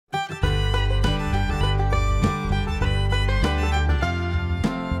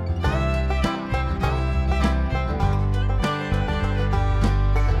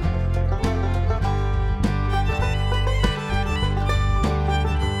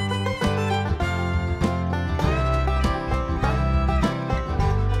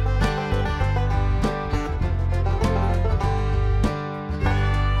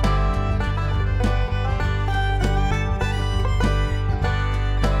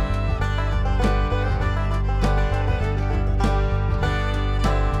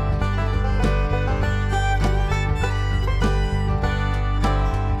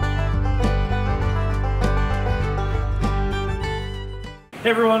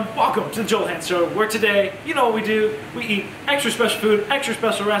everyone, welcome to the Joel Hansen Show, where today, you know what we do, we eat extra special food, extra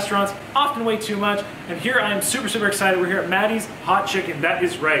special restaurants, often way too much, and here I am super excited. We're here at Maddie's Hot Chicken, that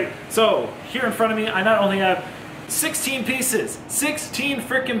is right. So, here in front of me, I not only have 16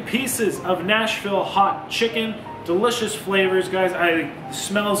 freaking pieces of Nashville Hot Chicken, delicious flavors, guys. It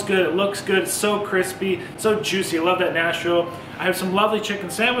smells good, it looks good, it's so crispy, so juicy, I love that Nashville. I have some lovely chicken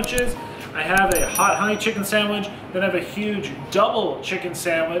sandwiches. I have a hot honey chicken sandwich, then I have a huge double chicken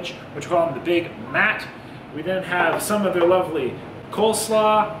sandwich, which we call them the Big Matt. We then have some of their lovely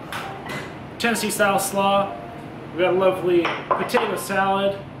coleslaw, Tennessee style slaw. We got a lovely potato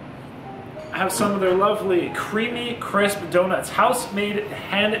salad. I have some of their lovely creamy, crisp donuts, house-made,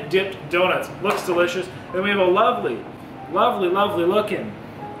 hand-dipped donuts. Looks delicious. Then we have a lovely looking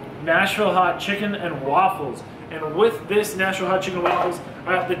Nashville Hot Chicken and waffles. And with this Nashville Hot Chicken and waffles,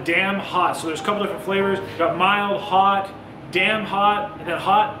 I got the damn hot. So there's a couple different flavors. Got mild, hot, damn hot, and then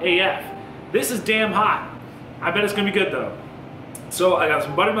hot AF. This is damn hot. I bet it's gonna be good though. So I got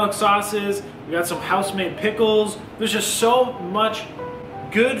some buttermilk sauces. We got some house-made pickles. There's just so much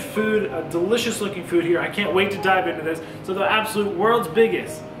good food, delicious looking food here. I can't wait to dive into this. So the absolute world's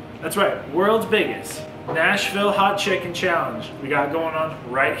biggest, that's right, world's biggest Nashville Hot Chicken Challenge we got going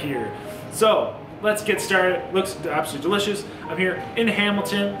on right here. So let's get started. Looks absolutely delicious. I'm here in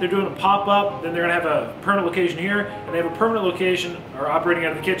Hamilton. They're doing a pop-up, then they're gonna have a permanent location here, and they have a permanent location, or operating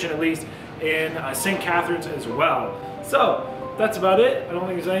out of the kitchen at least, in St. Catharines as well. So that's about it. I don't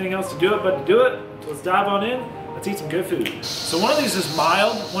think there's anything else to do it but to do it. So let's dive on in. Let's eat some good food. So one of these is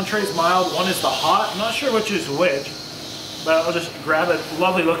mild, one tray is mild, one is the hot. I'm not sure which is which, but I'll just grab a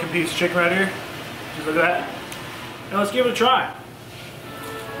lovely looking piece of chicken right here. Just look at that. And let's give it a try.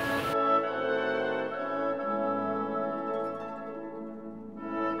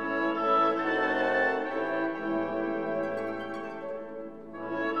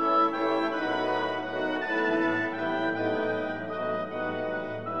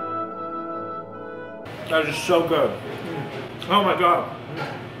 That is just so good. Oh my god.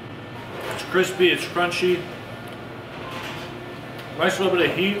 It's crispy, it's crunchy. Nice little bit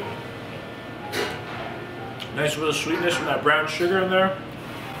of heat. Nice little sweetness from that brown sugar in there.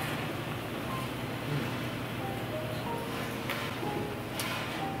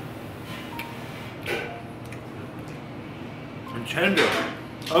 And tender.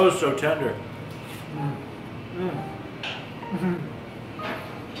 Oh, so tender.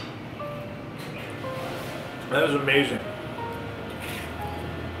 That is amazing.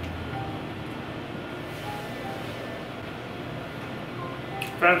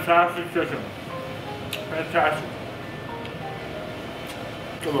 Fantastic chicken. Fantastic.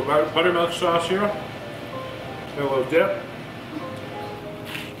 A little buttermilk sauce here. A little dip.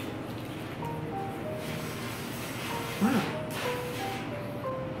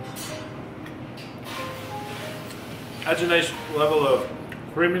 Adds a nice level of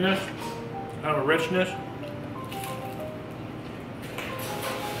creaminess, kind of richness.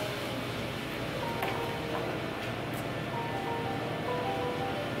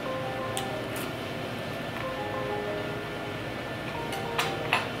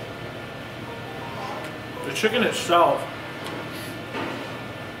 The chicken itself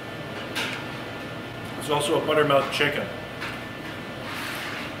is also a buttermilk chicken.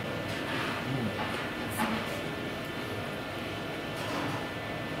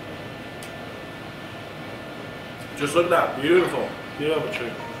 Just look at that, beautiful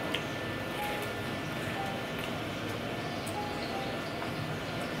chicken.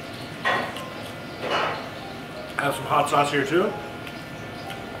 I have some hot sauce here too.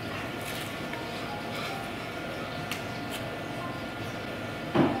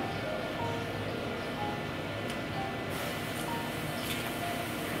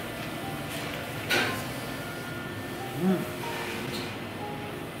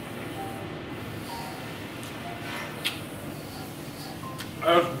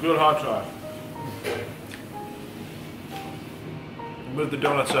 That's some good hot sauce. Move the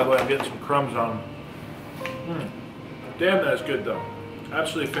donuts that way, I'm getting some crumbs on them. Damn, that's good though.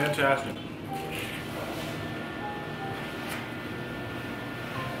 Absolutely fantastic.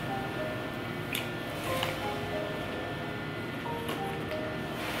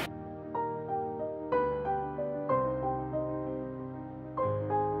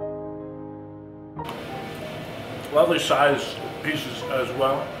 Lovely sized pieces as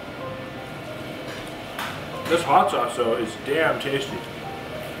well. This hot sauce though is damn tasty.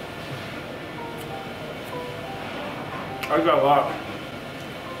 I got a lot.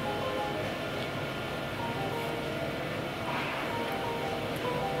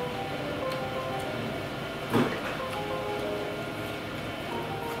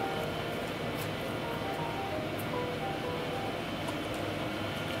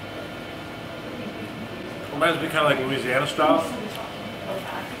 Reminds me kind of like Louisiana style.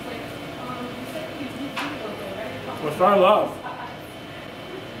 Which I love.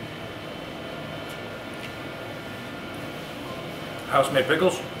 House-made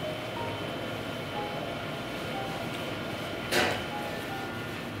pickles.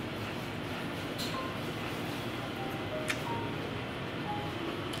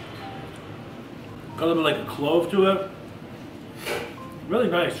 Got a little bit like a clove to it.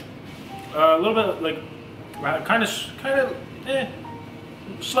 Really nice. A little bit like kind of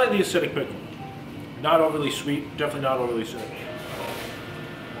slightly acidic pickle. Not overly sweet. Definitely not overly acidic.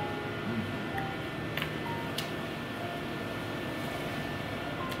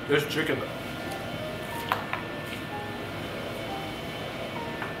 This chicken.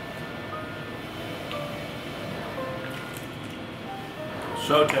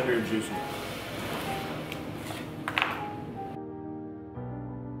 So tender and juicy.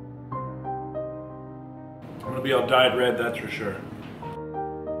 I'm gonna be all dyed red, that's for sure.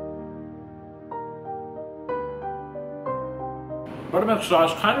 Buttermilk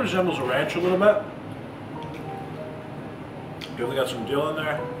sauce kind of resembles a ranch a little bit. Definitely got some dill in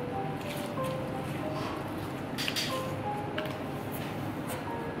there.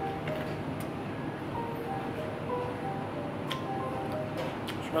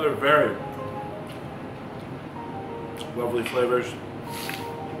 Some other very lovely flavors.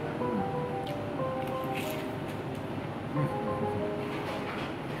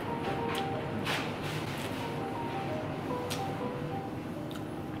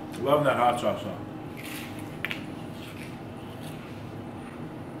 Loving that hot sauce though.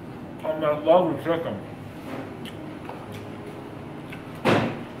 On that lovely chicken.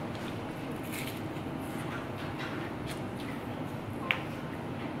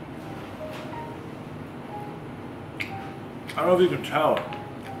 I don't know if you can tell,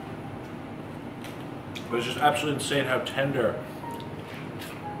 but it's just absolutely insane how tender,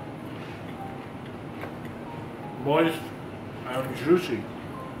 moist, and juicy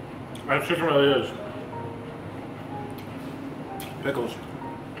that chicken really is. Pickles.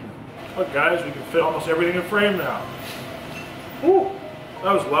 Look guys, we can fit almost everything in frame now. Woo!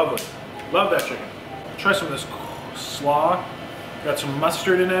 That was lovely. Love that chicken. Try some of this slaw. Got some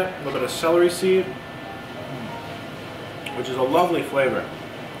mustard in it, a little bit of celery seed, which is a lovely flavor.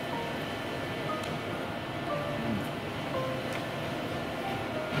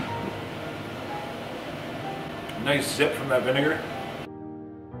 Nice zip from that vinegar.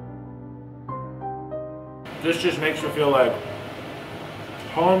 This just makes me feel like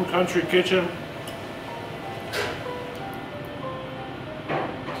home country kitchen.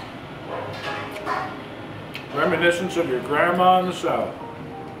 Reminiscence of your grandma in the South.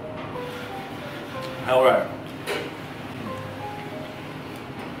 All right.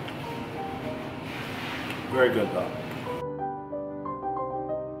 Very good though.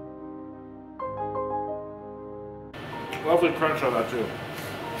 Lovely crunch on that too.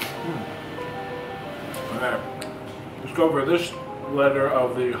 Alright, let's go over this letter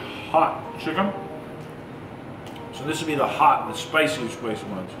of the hot chicken. So this would be the hot, the spicy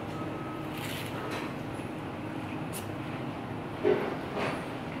ones.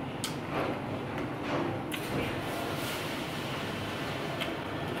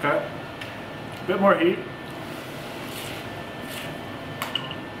 Okay, a bit more heat.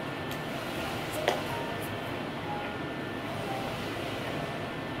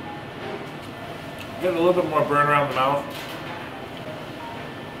 Getting a little bit more burn around the mouth.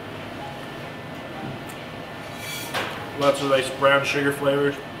 Lots of nice brown sugar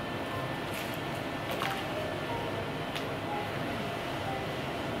flavors.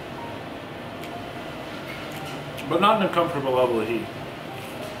 But not an uncomfortable level of heat.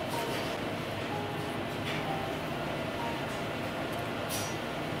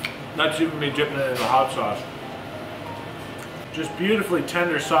 That's even me dipping it in the hot sauce. Just beautifully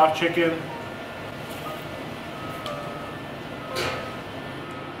tender, soft chicken.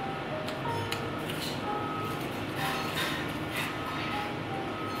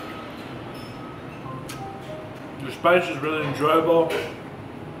 The spice is really enjoyable,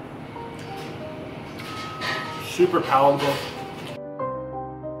 super palatable.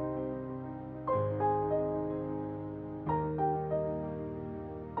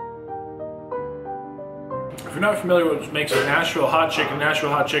 If you're not familiar with what makes a Nashville hot chicken, not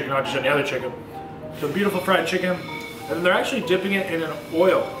just any other chicken, it's a beautiful fried chicken, and then they're actually dipping it in an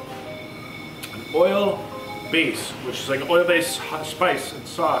oil base, which is like an oil-based spice and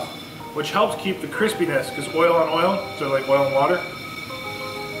sauce, which helps keep the crispiness, because oil on oil, so like oil and water.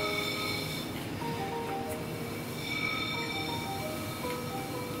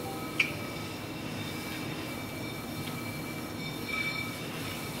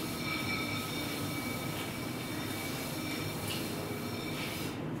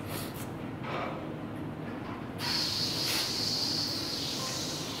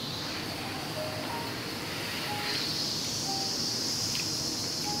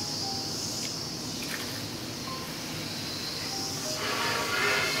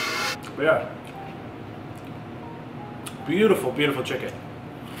 But yeah, beautiful, beautiful chicken.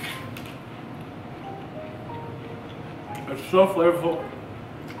 It's so flavorful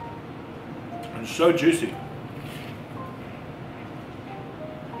and so juicy.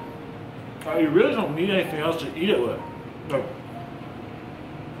 You really don't need anything else to eat it with. Like,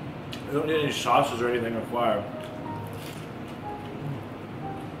 you don't need any sauces or anything required.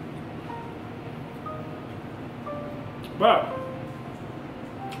 But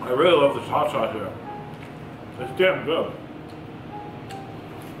I really love this hot sauce here. It's damn good.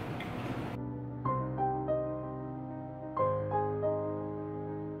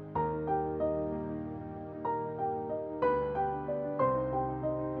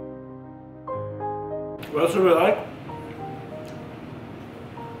 What else do we like?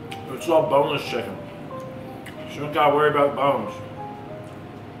 It's all boneless chicken. So you don't gotta worry about bones.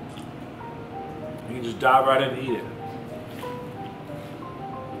 You can just dive right in and eat it.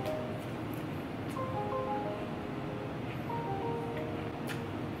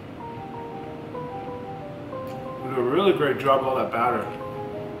 They do a really great job with all that batter.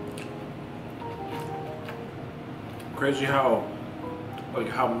 Crazy how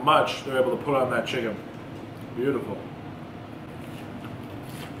much they're able to put on that chicken. Beautiful.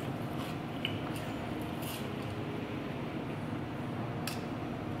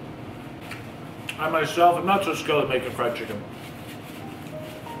 I myself am not so skilled at making fried chicken.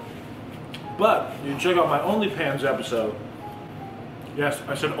 But you can check out my OnlyPans episode. Yes,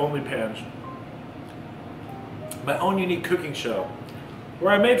 I said OnlyPans. My own unique cooking show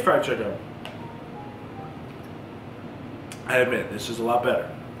where I made fried chicken. I admit, this is a lot better.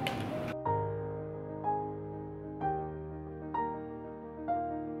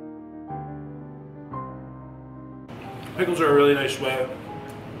 Pickles are a really nice way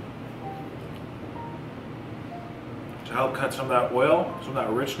to help cut some of that oil, some of that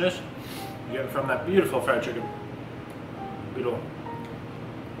richness you get from that beautiful fried chicken. Beautiful.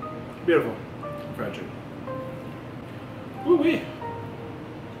 Beautiful fried chicken. Woo-wee.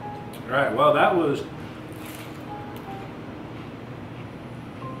 Alright, well that was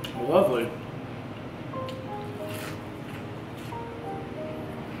lovely.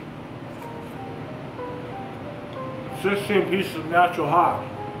 16 pieces of Nashville Hot.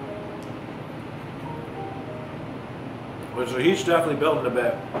 Which the heat's definitely building a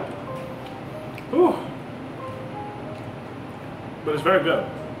bit. Whew. But it's very good.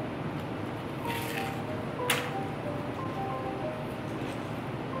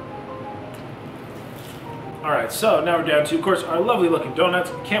 Alright, so now we're down to, of course, our lovely looking donuts.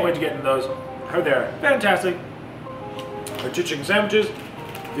 Can't wait to get into those. They're fantastic. Our 2 chicken sandwiches.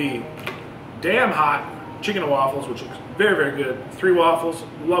 The damn hot chicken and waffles, which looks very, very good. 3 waffles,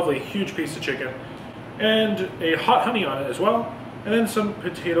 lovely, huge piece of chicken. And a hot honey on it as well. And then some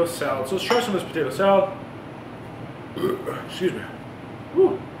potato salad. So let's try some of this potato salad. Excuse me.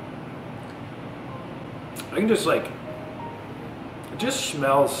 Woo. I can just it just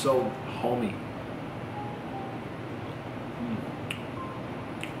smells so homey.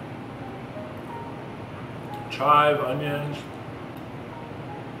 Chive, onions,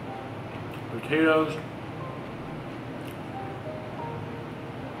 potatoes.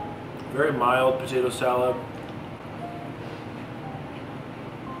 Very mild potato salad.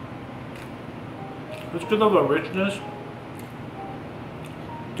 It's good level of richness.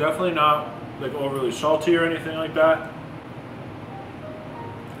 Definitely not like overly salty or anything like that.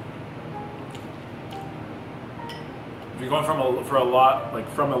 If you're going from a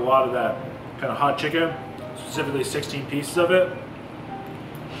lot of that kind of hot chicken, specifically 16 pieces of it,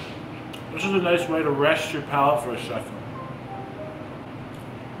 this is a nice way to rest your palate for a second.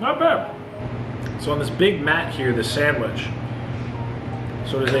 Not bad. So on this big mat here, the sandwich.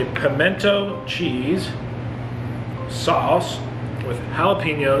 So it is a pimento cheese sauce with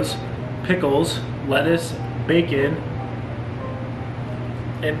jalapenos, pickles, lettuce, bacon,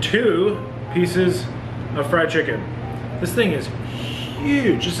 and 2 pieces of fried chicken. This thing is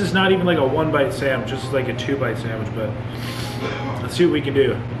huge. This is not even like a 1-bite sandwich. This is like a 2-bite sandwich, but let's see what we can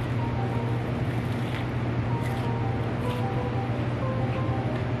do.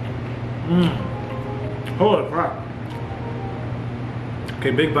 Holy crap.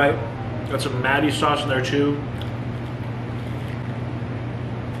 Okay, big bite. Got some Maddie sauce in there too.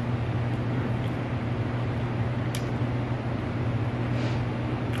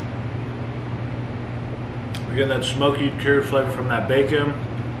 We're getting that smoky, cured flavor from that bacon.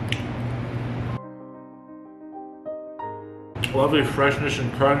 Lovely freshness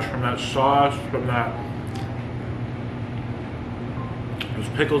and crunch from that sauce, from that those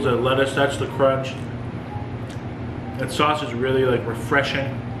pickles and lettuce, that's the crunch. That sauce is really like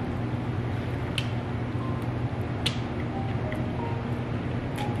refreshing.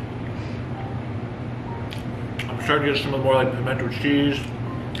 starting to get some of the more like pimento cheese,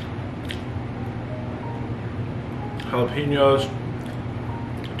 jalapenos.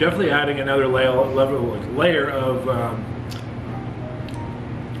 Definitely adding another layer of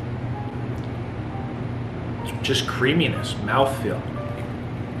just creaminess, mouthfeel.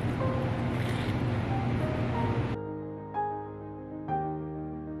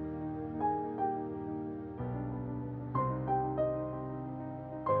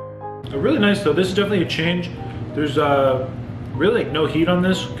 Really nice though. This is definitely a change. There's really like no heat on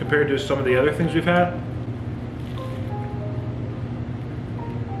this compared to some of the other things we've had.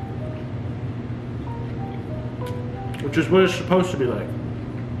 Which is what it's supposed to be like.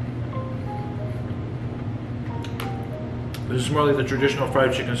 This is more like the traditional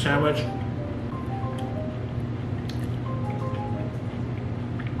fried chicken sandwich.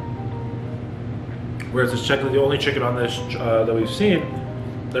 Whereas it's technically the only chicken on this that we've seen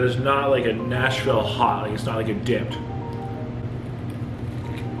that is not like a Nashville Hot, like it's not like a dipped.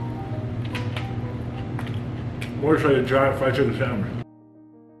 More just like a giant fried chicken sandwich.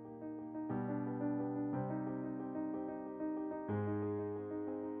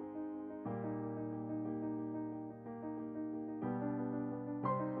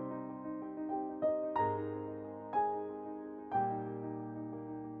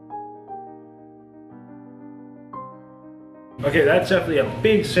 Okay, that's definitely a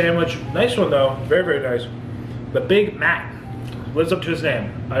big sandwich. Nice one though, very, very nice. The Big Mac lives up to his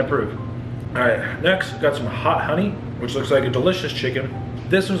name. I approve. All right, next got some hot honey, which looks like a delicious chicken.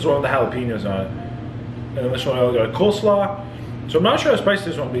 This one's the one with the jalapenos on it. And then this one I got a coleslaw. So I'm not sure how spicy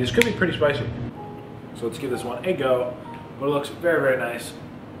this one will be. This could be pretty spicy. So let's give this one a go. But it looks very, very nice.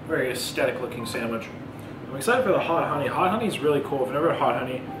 Very aesthetic looking sandwich. I'm excited for the hot honey. Hot honey is really cool. If you've never had hot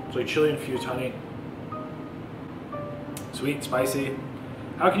honey, it's like chili infused honey. Sweet, spicy.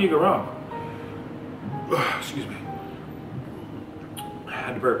 How can you go wrong? Excuse me. I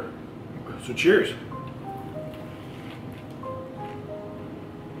had to burp. So cheers.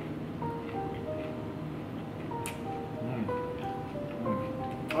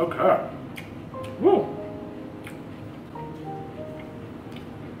 Okay. Woo.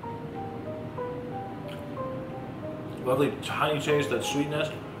 Lovely honey taste, that sweetness,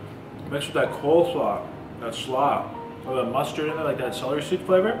 mixed with that coleslaw, that slaw. Or the mustard in there, like that celery seed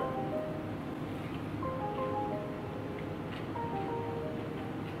flavor.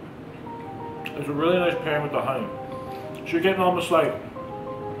 It's a really nice pairing with the honey. So you're getting almost like,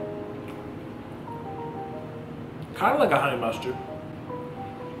 kind of like a honey mustard.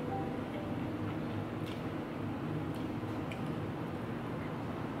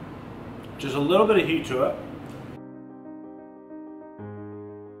 Just a little bit of heat to it.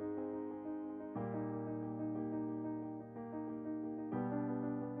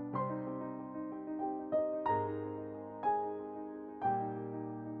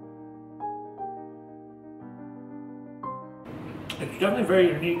 It's definitely very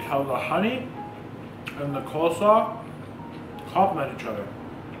unique how the honey and the coleslaw complement each other.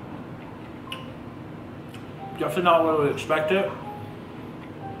 Definitely not what I would expect it.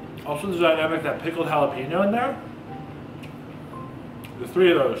 Also the dynamic, that pickled jalapeno in there. The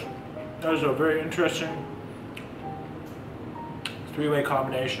three of those. That is a very interesting three-way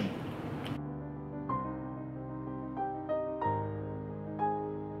combination.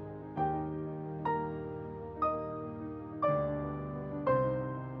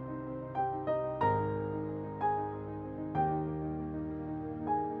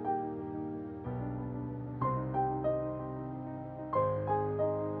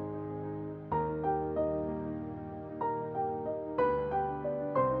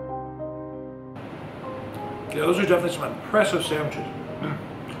 Yeah, those are definitely some impressive sandwiches.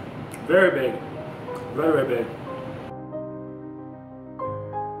 Very big. Very, very big.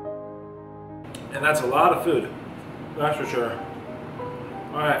 And that's a lot of food. That's for sure.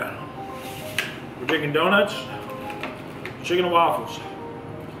 Alright. We're taking donuts, chicken and waffles.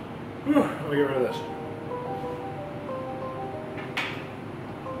 Whew, let me get rid of this.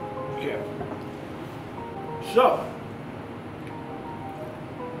 Okay. So.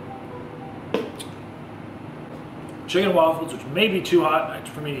 Chicken and waffles, which may be too hot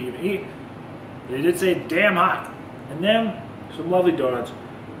for me to even eat. They did say damn hot. And then some lovely donuts.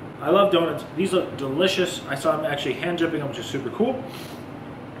 I love donuts. These look delicious. I saw them actually hand dipping them, which is super cool.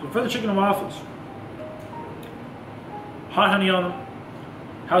 So for the chicken and waffles, hot honey on them,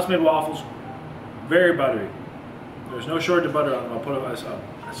 house-made waffles, very buttery. There's no shortage of butter on them.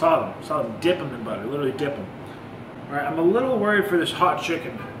 I saw them dip them in butter, literally dip them. All right, I'm a little worried for this hot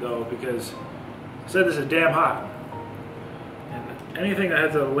chicken though, because it said this is damn hot. anything that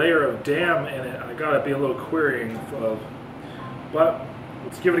has a layer of damn in it, I gotta be a little querying of. But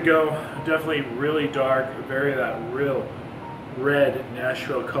let's give it a go. Definitely really dark, very that real red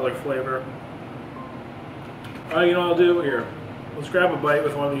Nashville color flavor. You know what I'll do here? Let's grab a bite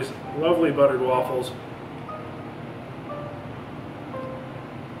with one of these lovely buttered waffles.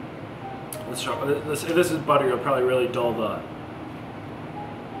 Let's try, if this is buttery, it'll probably really dull the.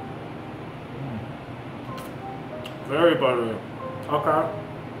 Very buttery. Okay.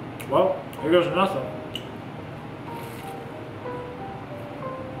 Well, here goes nothing.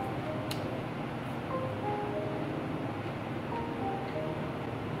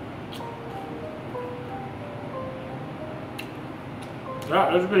 Yeah,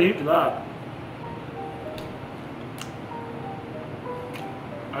 there's a bit of heat to that.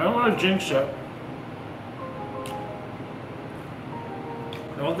 I don't want to jinx it.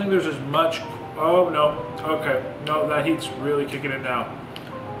 I don't think there's as much. Oh no. Okay. No, that heat's really kicking in now.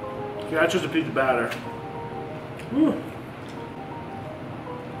 Okay, that's just a piece of batter. Whew.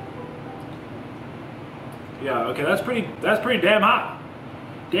 Yeah. Okay. That's pretty damn hot.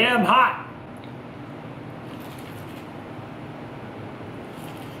 Damn hot.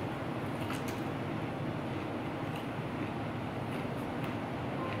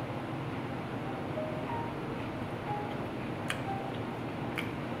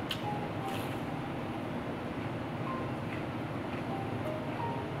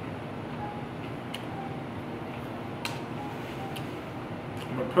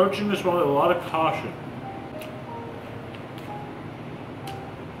 I'm approaching this one with a lot of caution.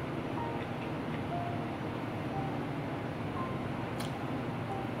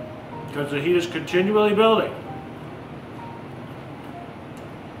 Because the heat is continually building.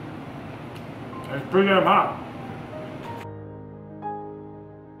 And it's pretty damn hot.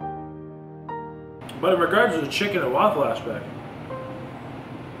 But in regards to the chicken and waffle aspect,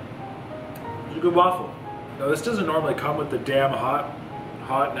 it's a good waffle. Now this doesn't normally come with the damn hot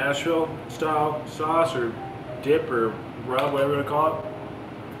Nashville style sauce or dip or rub, whatever you call it.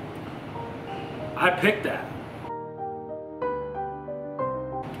 I picked that.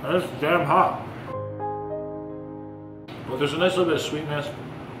 That's damn hot. But there's a nice little bit of sweetness.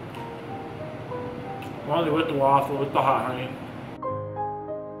 Only with the waffle, with the hot honey.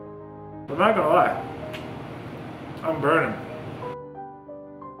 But I'm not gonna lie, I'm burning.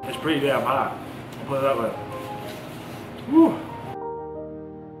 It's pretty damn hot. I'll put it that way. Woo.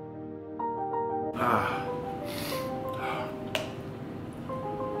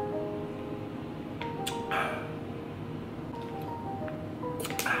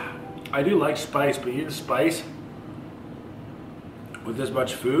 I do like spice, but eating spice with this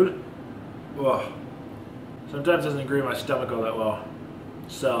much food, ugh, sometimes doesn't agree with my stomach all that well.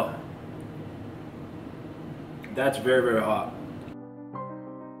 So that's very, very hot.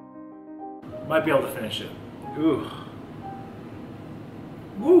 Might be able to finish it. Ooh.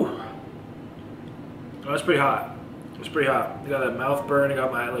 Woo. Oh, that's pretty hot. It's pretty hot. I got that mouth burn. I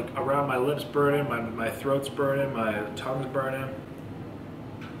got my, like, around my lips burning. My throat's burning. My tongue's burning.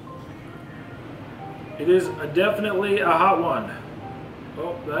 It is definitely a hot one.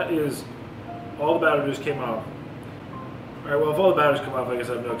 Oh, that is, all the batter just came off. All right, well, if all the batters come off, I guess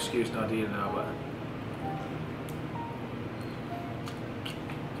I have no excuse not to eat it now, but.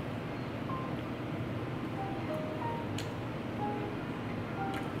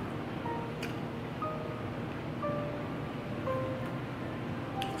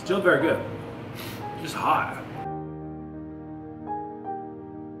 Still very good. Just hot.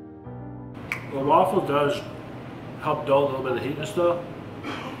 The waffle does help dull a little bit of the heatness though.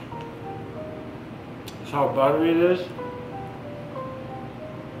 That's how buttery it is.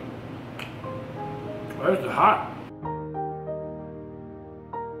 Where's the hot?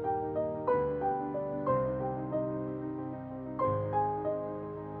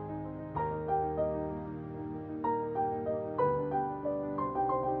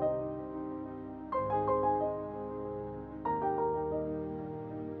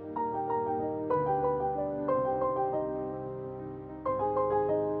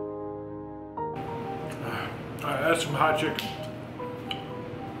 Alright, that's some hot chicken.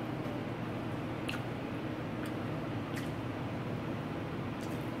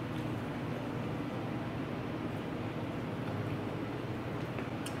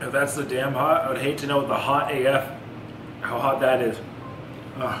 If that's the damn hot, I would hate to know the hot AF, how hot that is.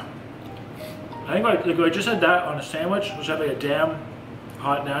 I think like I just had that on a sandwich, just had like a damn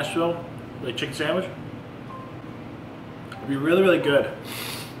hot Nashville, like chicken sandwich. It'd be really, really good.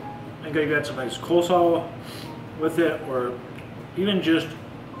 I think I got some nice coleslaw with it, or even just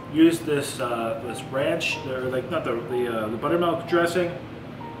use this this ranch, or like not the buttermilk dressing,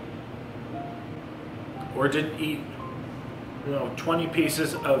 or didn't eat 20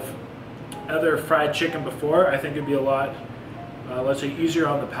 pieces of other fried chicken before, I think it'd be a lot, let's say, easier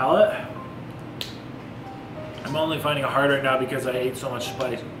on the palate. I'm only finding it hard right now because I ate so much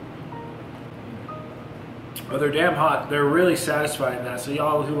spice. But they're damn hot. They're really satisfying that. So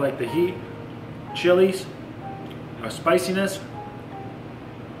y'all who like the heat, chilies, spiciness,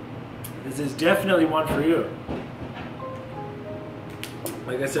 this is definitely one for you.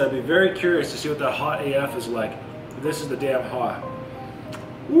 Like I said, I'd be very curious to see what the hot AF is like. This is the damn hot.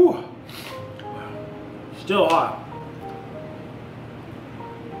 Woo! Still hot.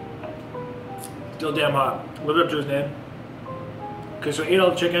 Still damn hot. Live up to his name. Okay, so I ate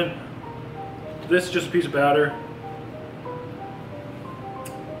all the chicken. This is just a piece of batter.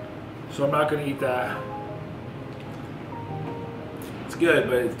 So I'm not going to eat that. It's good,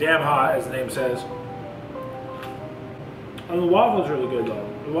 but it's damn hot, as the name says. And the waffles are really good, though.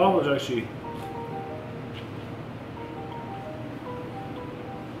 The waffles actually...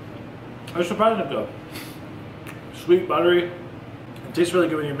 I'm surprised though. Sweet, buttery. It tastes really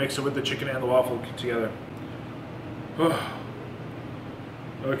good when you mix it with the chicken and the waffle together.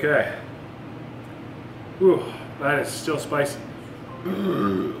 Okay. Ooh, that is still spicy.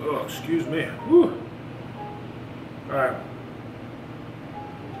 Oh, excuse me. Ooh. All right.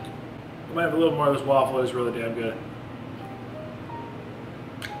 I might have a little more of this waffle. It's really damn good.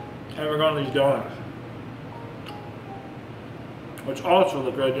 And we're going to these donuts, which also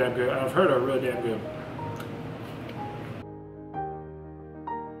look really damn good. And I've heard are really damn good.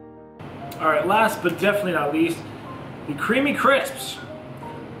 All right, last but definitely not least, the Creamy Crisps.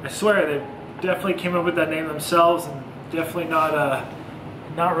 I swear they definitely came up with that name themselves, and definitely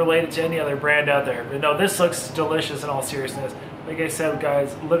not related to any other brand out there. But no, this looks delicious in all seriousness. Like I said,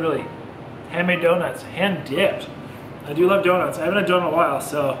 guys, literally handmade donuts, hand dipped. I do love donuts. I haven't had a donut in a while,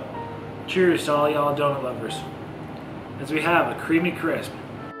 so cheers to all y'all donut lovers. As we have a Creamy Crisp.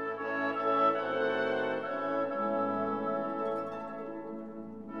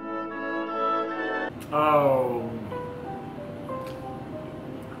 Oh.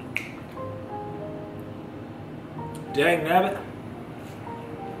 Dang nabbit.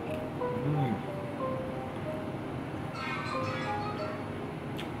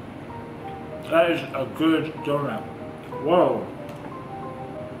 That is a good donut. Whoa.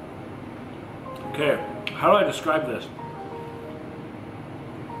 Okay, how do I describe this?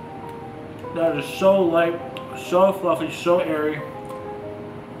 That is so light, so fluffy, so airy.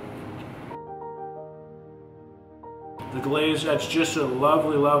 The glaze adds just a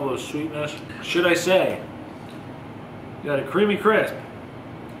lovely level of sweetness. Should I say, you got a Creamy Crisp.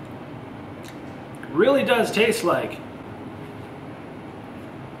 Really does taste like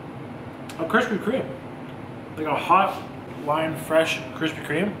a Krispy Kreme. Like a hot, lime, fresh Krispy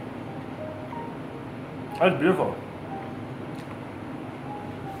Kreme. That's beautiful.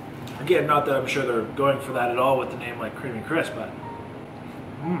 Again, not that I'm sure they're going for that at all with the name like Creamy Crisp, but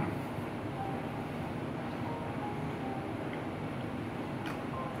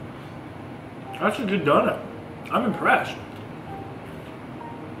that's a good donut. I'm impressed.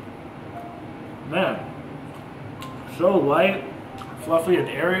 Man, so light, fluffy, and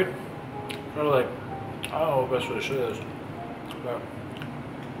airy. Kind of like, I don't know what the best way to show this. But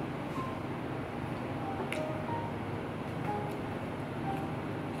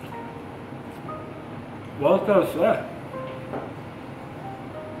well, it's got to say.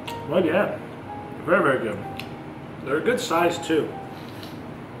 Well, yeah, very, very good. They're a good size too.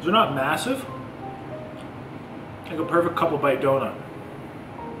 They're not massive. Like a perfect couple bite donut.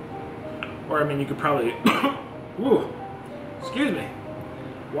 Or I mean, you could probably, ooh, excuse me.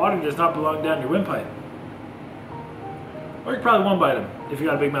 Water does not belong down your windpipe. Or you could probably one bite them if you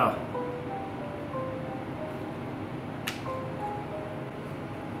got a big mouth.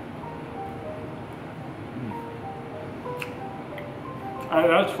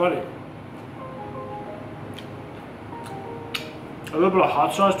 That's funny. A little bit of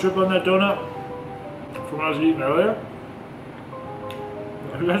hot sauce drip on that donut from what I was eating earlier.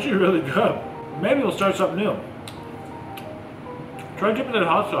 It's actually really good. Maybe we'll start something new. Try dipping in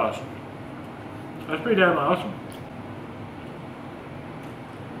hot sauce. That's pretty damn awesome.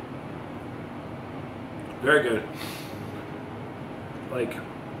 Very good. Like,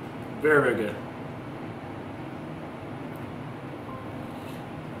 very, very good.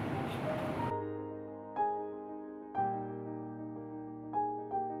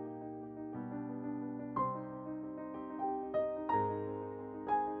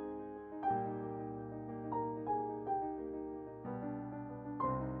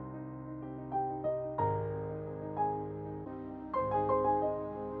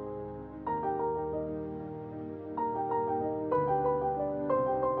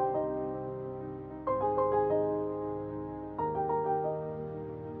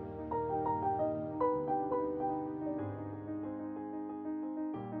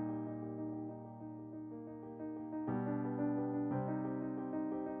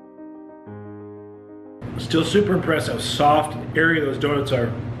 Still super impressed how soft and airy those donuts are.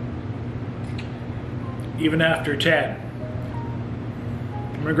 Even after 10.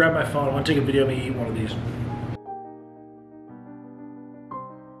 I'm gonna grab my phone. I want to take a video of me eat one of these.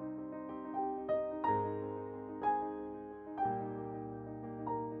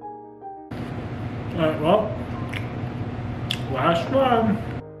 Alright, well, last one.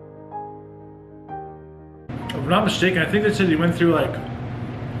 If I'm not mistaken, I think they said he went through like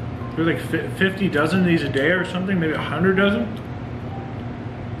 50 dozen of these a day or something, maybe 100 dozen.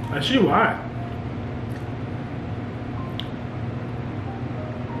 I see why.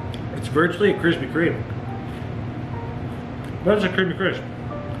 It's virtually a Krispy Kreme. But it's a Krispy Kreme.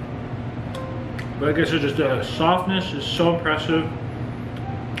 But like I said, just the softness is so impressive.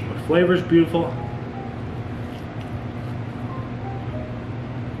 The flavor is beautiful.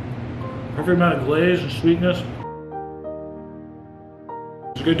 Perfect amount of glaze and sweetness.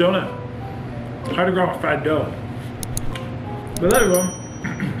 It's a good donut. It's hard to go wrong with fried dough. But there you go.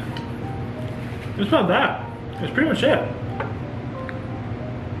 It's not that. That's pretty much it.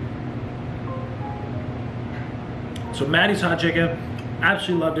 So Maddie's Hot Chicken,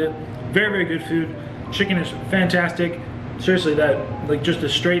 absolutely loved it. Very, very good food. Chicken is fantastic. Seriously, that, like just a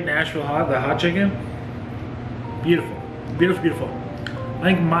straight Nashville Hot, the hot chicken, beautiful. Beautiful, beautiful. I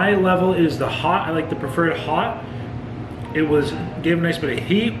think my level is the hot. I like the preferred hot. It gave a nice bit of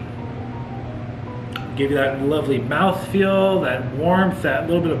heat. Gave you that lovely mouthfeel, that warmth, that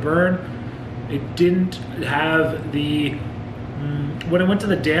little bit of burn. It didn't have the, when I went to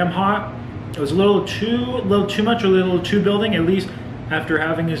the damn hot, it was a little too much or a little too building, at least after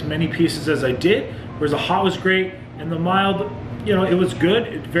having as many pieces as I did. Whereas the hot was great, and the mild, you know, it was good.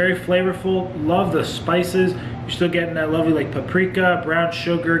 It's very flavorful. Love the spices. You're still getting that lovely like paprika, brown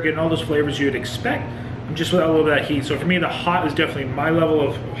sugar, getting all those flavors you'd expect, just with a little bit of that heat. So for me, the hot is definitely my level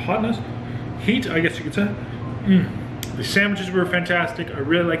of hotness. Heat, I guess you could say. The sandwiches were fantastic. I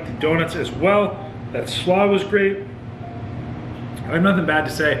really liked the donuts as well. That slaw was great. I have nothing bad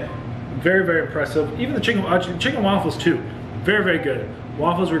to say. Very, very impressive. Even the chicken waffles too. Very, very good.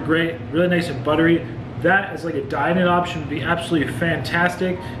 Waffles were great. Really nice and buttery. That as like a dine-in option would be absolutely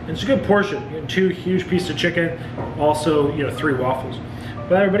fantastic. And it's a good portion. You know, 2 huge pieces of chicken. Also, you know, 3 waffles.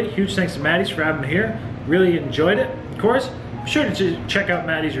 But everybody, huge thanks to Maddie's for having me here. Really enjoyed it. Of course, be sure to check out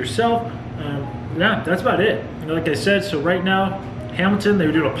Maddie's yourself. Yeah, that's about it. You know, like I said, so right now, Hamilton, they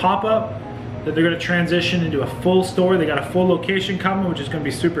were doing a pop-up. That they're going to transition into a full store. They got a full location coming, which is going to be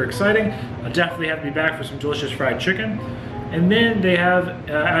super exciting. I'll definitely have to be back for some delicious fried chicken. And then they have,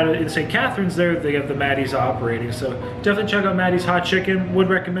 in St. Catharines there, they have the Maddie's operating. So definitely check out Maddie's Hot Chicken. Would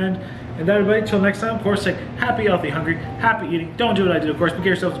recommend. And everybody, until next time, of course, say happy, healthy, hungry, happy eating. Don't do what I do, of course, but get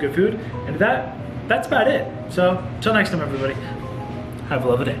yourselves good food. And that's about it. So until next time, everybody, have a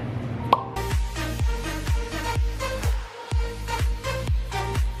lovely day.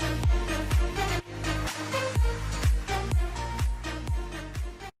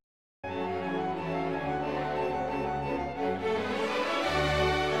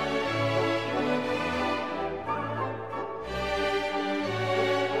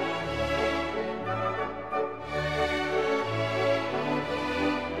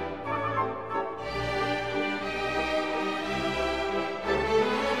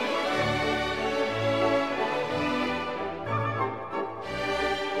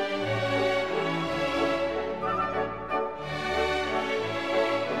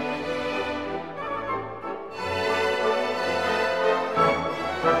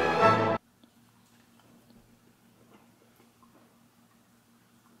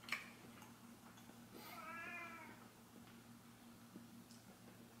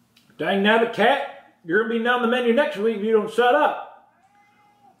 Dang nabbit cat, you're going to be down the menu next week if you don't shut up.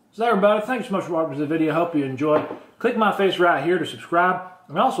 So everybody, thanks so much for watching this video. Hope you enjoyed. Click my face right here to subscribe.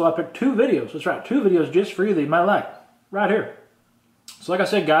 And also I picked 2 videos. That's right, 2 videos just for you that you might like. Right here. So like I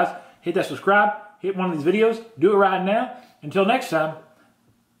said, guys, hit that subscribe. Hit one of these videos. Do it right now. Until next time,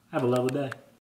 have a lovely day.